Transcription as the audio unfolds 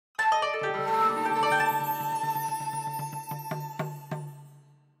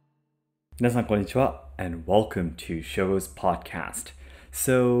皆さんこんにちは and welcome to Shogo's podcast.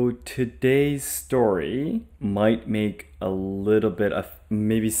 So today's story might make a little bit of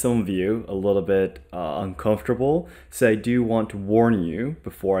maybe some of you a little bit uncomfortable. So I do want to warn you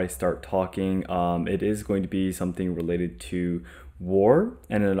before I start talking. It is going to be something related to war,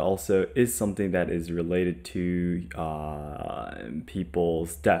 and it also is something that is related to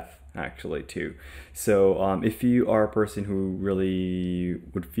people's death actually too. So if you are a person who really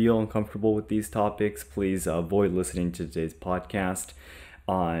would feel uncomfortable with these topics, please avoid listening to today's podcast.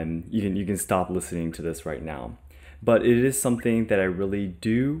 You can stop listening to this right now. But it is something that I really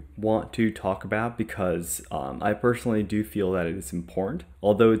do want to talk about because I personally do feel that it is important.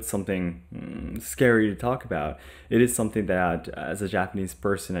 Although it's something scary to talk about, it is something that as a Japanese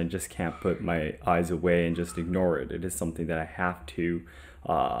person, I just can't put my eyes away and just ignore it. It is something that I have to,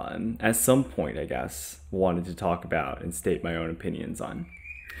 at some point, I guess, wanted to talk about and state my own opinions on.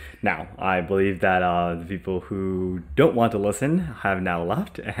 Now, I believe that the people who don't want to listen have now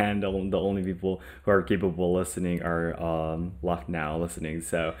left, and the only people who are capable of listening are left now listening.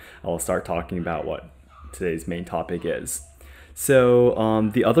 So I'll start talking about what today's main topic is. So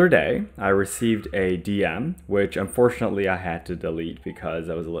the other day, I received a DM, which unfortunately I had to delete because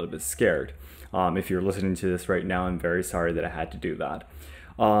I was a little bit scared. If you're listening to this right now, I'm very sorry that I had to do that.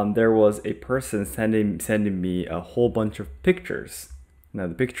 There was a person sending me a whole bunch of pictures. Now,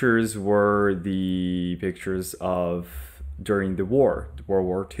 the pictures were the pictures of during the war, World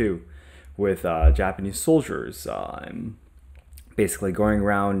War II, with Japanese soldiers basically going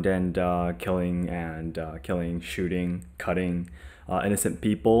around and killing, shooting, cutting innocent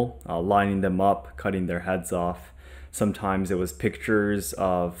people, lining them up, cutting their heads off. Sometimes it was pictures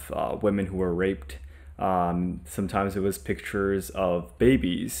of women who were raped. Sometimes it was pictures of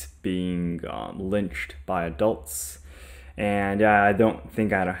babies being lynched by adults. And I don't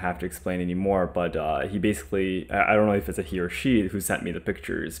think I don't have to explain anymore, but he basically, I don't know if it's a he or she who sent me the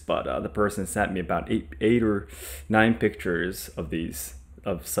pictures, but the person sent me about eight or nine pictures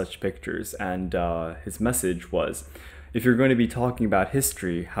of such pictures. And his message was, if you're going to be talking about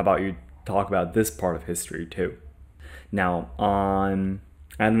history, how about you talk about this part of history too? Now, I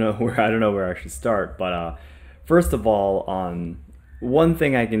don't know where I should start, but first of all, one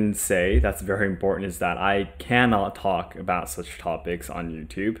thing I can say that's very important is that I cannot talk about such topics on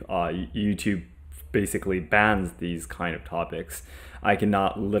YouTube. YouTube basically bans these kind of topics. I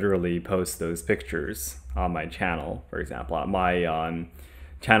cannot literally post those pictures on my channel, for example. My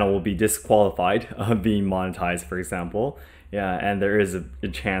channel will be disqualified of being monetized, for example. Yeah, and there is a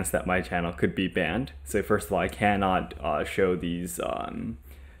chance that my channel could be banned. So first of all, I cannot show these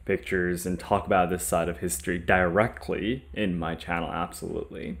pictures and talk about this side of history directly in my channel,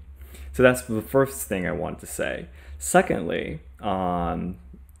 absolutely. So that's the first thing I want to say. Secondly,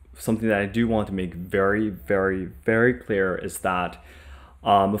 something that I do want to make very, very, very clear is that,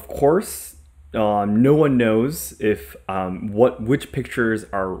 of course, no one knows if which pictures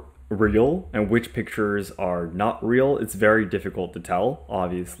are real and which pictures are not real. It's very difficult to tell,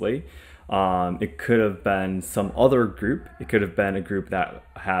 obviously. It could have been some other group. It could have been a group that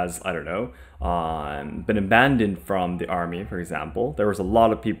has, I don't know, been abandoned from the army, for example. There was a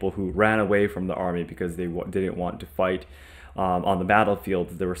lot of people who ran away from the army because they didn't want to fight on the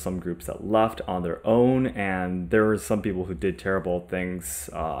battlefield. There were some groups that left on their own, and there were some people who did terrible things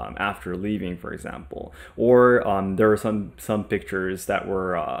after leaving, for example. Or there were some pictures that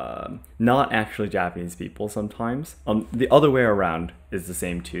were not actually Japanese people sometimes. The other way around is the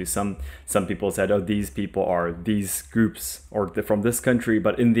same too. Some people said, oh, these people are these groups or they're from this country,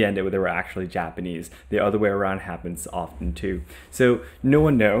 but in the end they were actually Japanese. The other way around happens often too. So no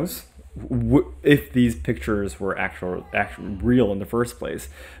one knows if these pictures were actually real in the first place,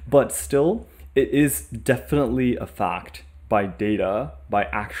 but still it is definitely a fact by data, by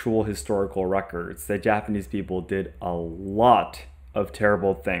actual historical records, that Japanese people did a lot of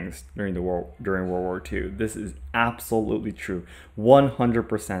terrible things during World War II. This is absolutely true,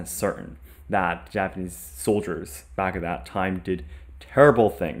 100% certain that Japanese soldiers back at that time did terrible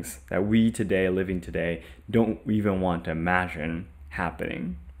things that we today, living today, don't even want to imagine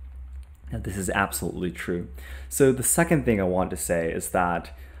happening. This is absolutely true. So the second thing I want to say is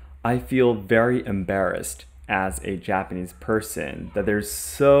that I feel very embarrassed as a Japanese person that there's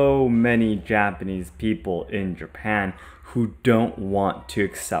so many Japanese people in Japan who don't want to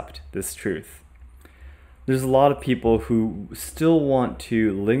accept this truth. There's a lot of people who still want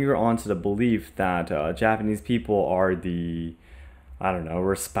to linger onto the belief that Japanese people are the I don't know,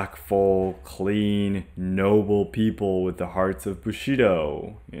 respectful, clean, noble people with the hearts of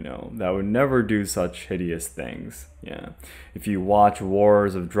Bushido, that would never do such hideous things. Yeah. If you watch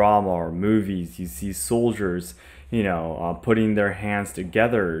wars of drama or movies, you see soldiers, putting their hands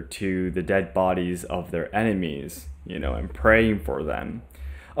together to the dead bodies of their enemies, and praying for them.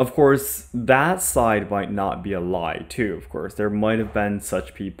 Of course, that side might not be a lie, too. Of course, there might have been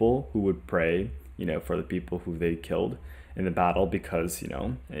such people who would pray, for the people who they killed in the battle, because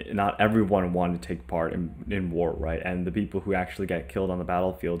not everyone wanted to take part in war, right? And the people who actually get killed on the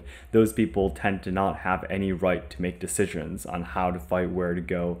battlefield, those people tend to not have any right to make decisions on how to fight, where to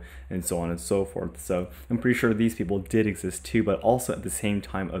go, and so on and so forth. So I'm pretty sure these people did exist too, but also at the same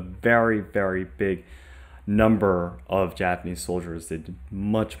time a very, very big number of Japanese soldiers did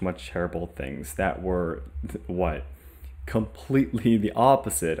much terrible things that were completely the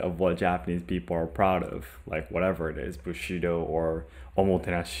opposite of what Japanese people are proud of, like whatever it is, Bushido or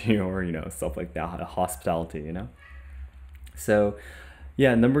omotenashi, or stuff like that, hospitality. So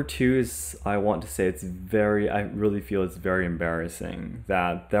yeah, number 2 is, I want to say, I really feel it's very embarrassing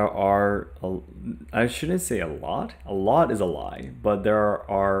that there are I shouldn't say a lot is a lie, but there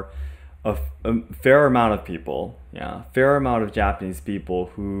are a fair amount of people, fair amount of Japanese people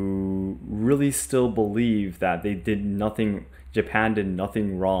who really still believe that Japan did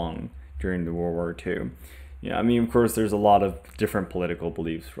nothing wrong during the World War II. I mean, of course, there's a lot of different political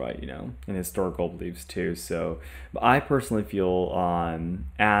beliefs, right, and historical beliefs too. So I personally feel,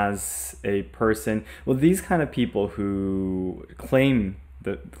 as a person, these kind of people who claim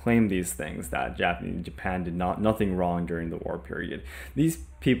these things, that Japan did nothing wrong during the war period, these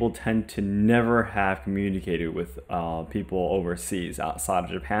people tend to never have communicated with people overseas outside of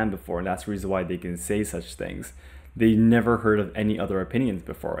Japan before, and that's the reason why they can say such things. They never heard of any other opinions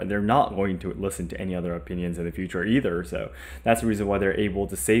before, and they're not going to listen to any other opinions in the future either. So that's the reason why they're able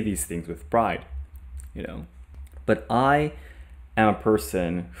to say these things with pride. But I am a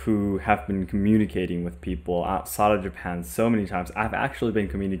person who have been communicating with people outside of Japan so many times. I've actually been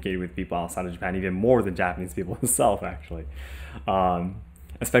communicating with people outside of Japan even more than Japanese people themselves, actually.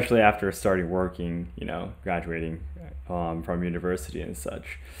 Especially after starting working, graduating from university and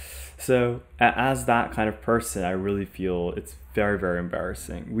such. So as that kind of person, I really feel it's very, very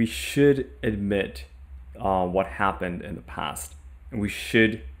embarrassing. We should admit what happened in the past, and we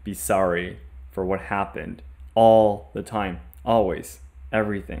should be sorry for what happened all the time. Always,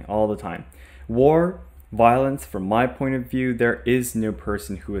 everything, all the time. War, violence, from my point of view, there is no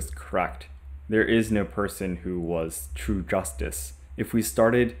person who is correct. There is no person who was true justice. If we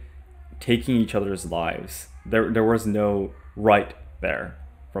started taking each other's lives, there was no right there,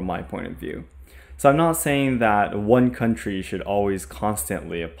 from my point of view. So I'm not saying that one country should always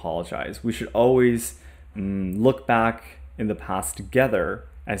constantly apologize. We should always look back in the past together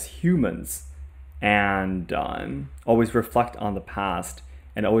as humans, and always reflect on the past,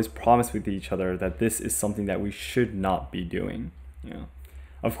 and always promise with each other that this is something that we should not be doing.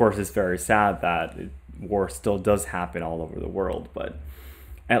 Of course, it's very sad that war still does happen all over the world, but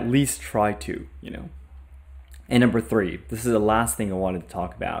at least try to, And number 3, this is the last thing I wanted to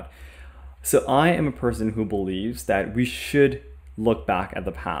talk about. So I am a person who believes that we should look back at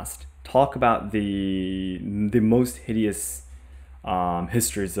the past, talk about the most hideous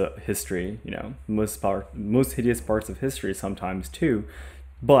history, most hideous parts of history sometimes too.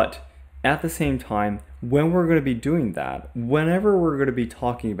 But at the same time, when we're going to be doing that, whenever we're going to be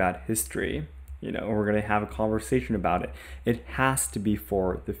talking about history, we're going to have a conversation about it, it has to be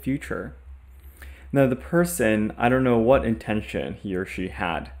for the future. Now, the person, I don't know what intention he or she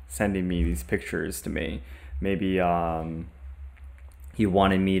had sending me these pictures to me. Maybe he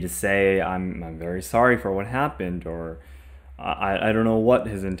wanted me to say, I'm very sorry for what happened, or I don't know what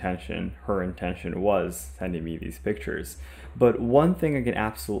her intention was sending me these pictures. But one thing I can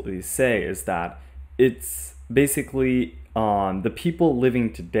absolutely say is that it's basically the people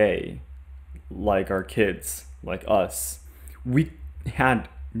living today, like our kids, like us, we had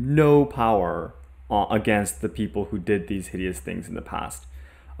no power against the people who did these hideous things in the past.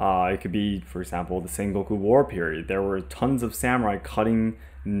 It could be, for example, the Sengoku War period. There were tons of samurai cutting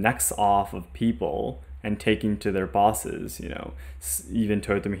necks off of people and taking to their bosses. Even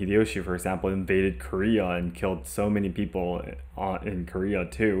Toyotomi Hideyoshi, for example, invaded Korea and killed so many people in Korea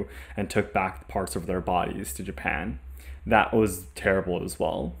too, and took back parts of their bodies to Japan. That was terrible as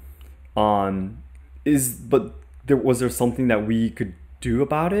well. Was there something that we could do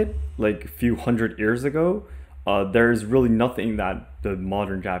about it, like a few hundred years ago? There's really nothing that the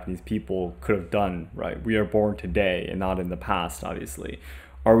modern Japanese people could have done, right? We are born today and not in the past, obviously.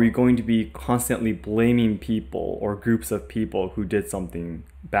 Are we going to be constantly blaming people or groups of people who did something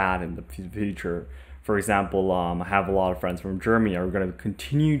bad in the future? For example, I have a lot of friends from Germany. Are we going to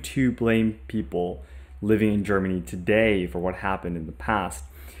continue to blame people living in Germany today for what happened in the past?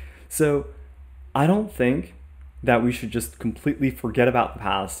 So I don't think that we should just completely forget about the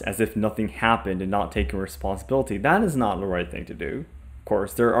past as if nothing happened and not taking responsibility. That is not the right thing to do. Of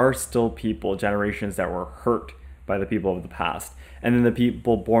course, there are still people, generations that were hurt by the people of the past. And then the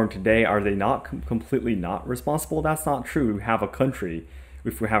people born today, are they not completely not responsible? That's not true. We have a country.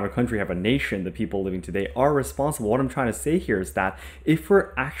 If we have a country, have a nation, the people living today are responsible. What I'm trying to say here is that if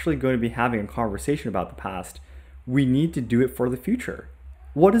we're actually going to be having a conversation about the past, we need to do it for the future.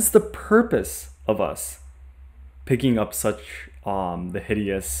 What is the purpose of us picking up such the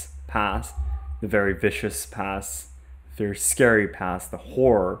hideous past, the very vicious past, very scary past, the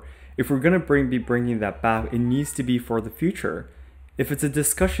horror? If we're going to be bringing that back, it needs to be for the future. If it's a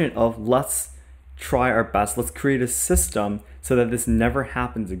discussion of let's try our best, let's create a system so that this never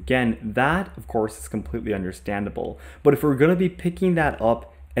happens again, that of course is completely understandable. But if we're going to be picking that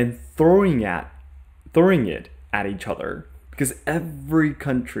up and throwing it at each other, because every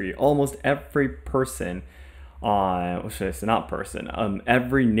country, almost every person, what should I say, not person,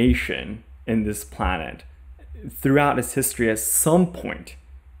 every nation in this planet throughout its history at some point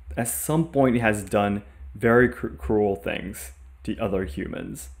it has done very cruel things to other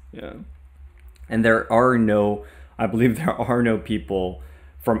humans. Yeah. And I believe there are no people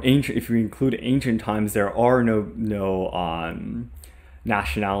from ancient, if you include ancient times, there are no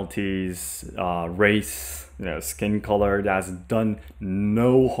nationalities, race, skin color that has done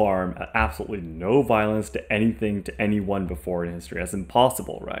no harm, absolutely no violence to anything, to anyone before in history. That's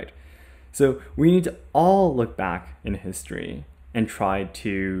impossible, right? So we need to all look back in history and try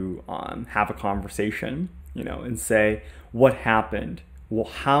to have a conversation, and say, what happened? Well,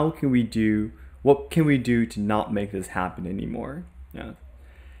 what can we do to not make this happen anymore? Yeah.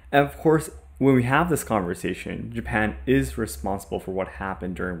 And of course, when we have this conversation, Japan is responsible for what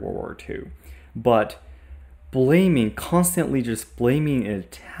happened during World War II. But constantly just blaming and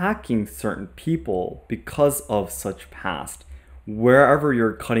attacking certain people because of such past, wherever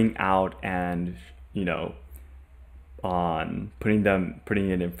you're cutting out and, putting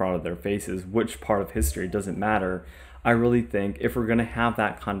it in front of their faces, which part of history, doesn't matter. I really think if we're going to have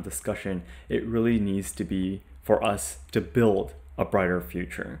that kind of discussion, it really needs to be for us to build a brighter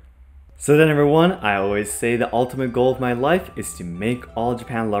future. So then everyone, I always say the ultimate goal of my life is to make all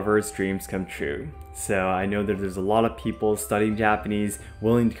Japan lovers' dreams come true. So I know that there's a lot of people studying Japanese,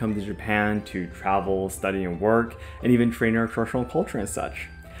 willing to come to Japan to travel, study, and work, and even train our traditional culture and such.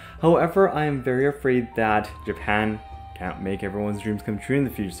 However, I am very afraid that Japan can't make everyone's dreams come true in the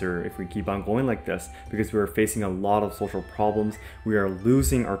future if we keep on going like this, because we are facing a lot of social problems, we are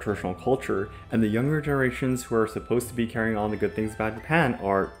losing our traditional culture, and the younger generations who are supposed to be carrying on the good things about Japan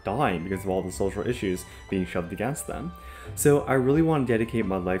are dying because of all the social issues being shoved against them. So I really want to dedicate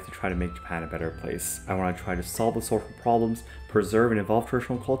my life to try to make Japan a better place. I want to try to solve the social problems, preserve and evolve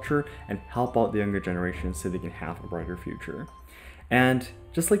traditional culture, and help out the younger generations so they can have a brighter future. And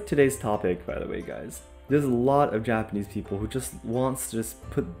just like today's topic, by the way, guys, there's a lot of Japanese people who just wants to just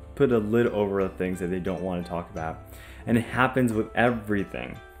put a lid over the things that they don't want to talk about. And it happens with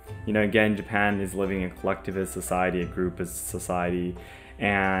everything. Again, Japan is living in a collectivist society, a groupist society,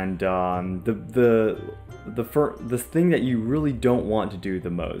 and the thing that you really don't want to do the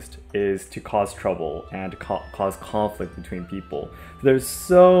most is to cause trouble and to cause conflict between people. There's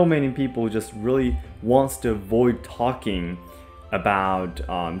so many people who just really wants to avoid talking about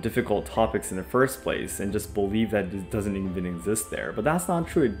difficult topics in the first place and just believe that it doesn't even exist there. But that's not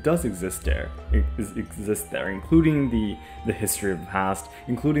true. It does exist there. It exists there, including the history of the past,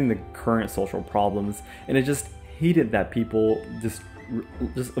 including the current social problems. And I just hated that people just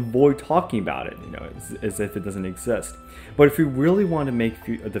avoid talking about it, as if it doesn't exist. But if you really want to make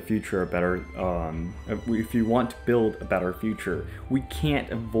the future a better, if you want to build a better future, we can't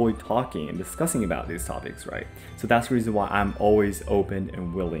avoid talking and discussing about these topics, right? So that's the reason why I'm always open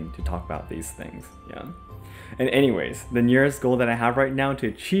and willing to talk about these things, yeah? And anyways, the nearest goal that I have right now to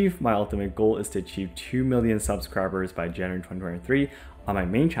achieve my ultimate goal is to achieve 2 million subscribers by January 2023 on my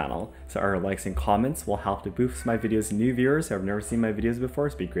main channel. So our likes and comments will help to boost my videos to new viewers who have never seen my videos before.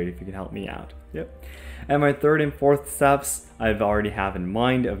 So it'd be great if you can help me out. Yep. And my third and fourth steps I've already have in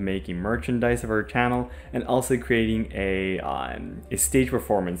mind of making merchandise of our channel and also creating a stage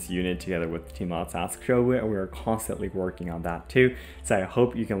performance unit together with Team Let's Ask Shogo, and we are constantly working on that too. So I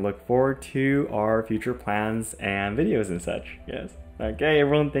hope you can look forward to our future plans and videos and such. Yes. Okay,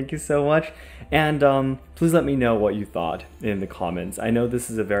 everyone, thank you so much. And please let me know what you thought in the comments. I know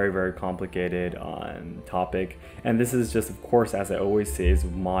this is a very, very complicated topic. And this is just, of course, as I always say, is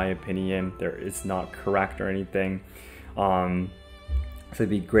my opinion. It's not correct or anything. So it'd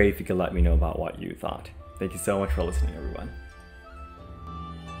be great if you could let me know about what you thought. Thank you so much for listening, everyone.